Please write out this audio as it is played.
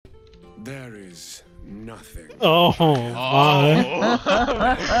There is nothing. Oh my.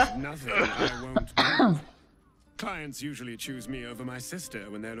 Nothing I won't do. Clients usually choose me over my sister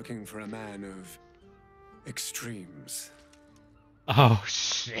when they're looking for a man of extremes. Oh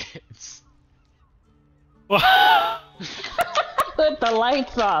Shit. what? Put the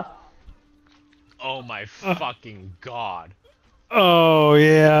lights off. Oh my fucking god. Oh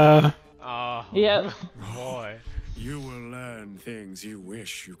yeah. Oh Yep. boy. You will learn things you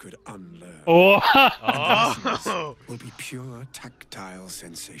wish you could unlearn. Oh. Oh. Will be pure tactile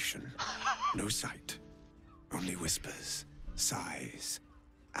sensation. No sight. Only whispers, sighs,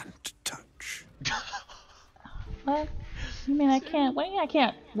 and touch. What? You mean I can't? What do you mean I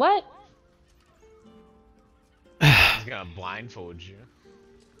can't? What? He's gonna blindfold you.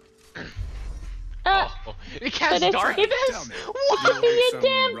 Oh, it casts but darkness? it's What? your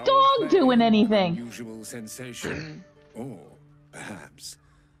damn dog doing anything? Unusual sensation, or perhaps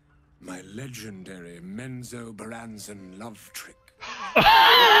my legendary Menzo Baranzan love trick.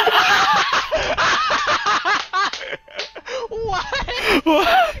 What?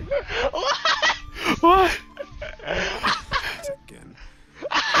 What? What? What? Again.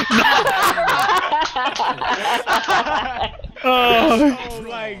 Oh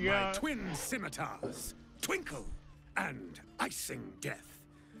my Draw god. twin scimitars, Twinkle and Icing Death,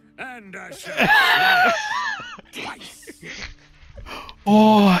 and I shall slash twice.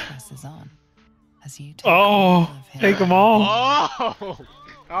 Oh. Presses on as you take Oh. control of him. Take them all. Oh.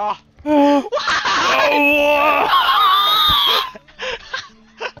 Oh. Oh.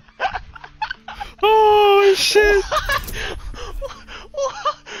 Oh shit!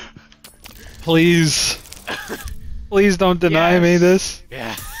 Please, please don't deny me this.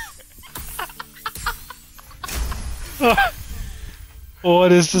 Yeah.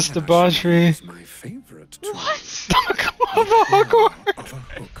 What is this debauchery? Is my favorite tool. What? Come on, hardcore. Of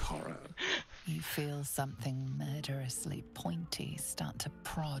a hook horror. You feel something murderously pointy start to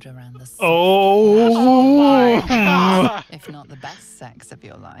prod around the soft Oh. God. If not the best sex of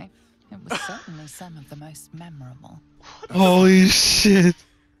your life, it was certainly some of the most memorable. Holy shit!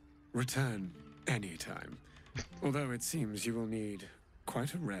 Return anytime. Although it seems you will need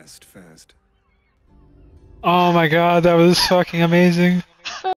quite a rest first. Oh my god, that was fucking amazing.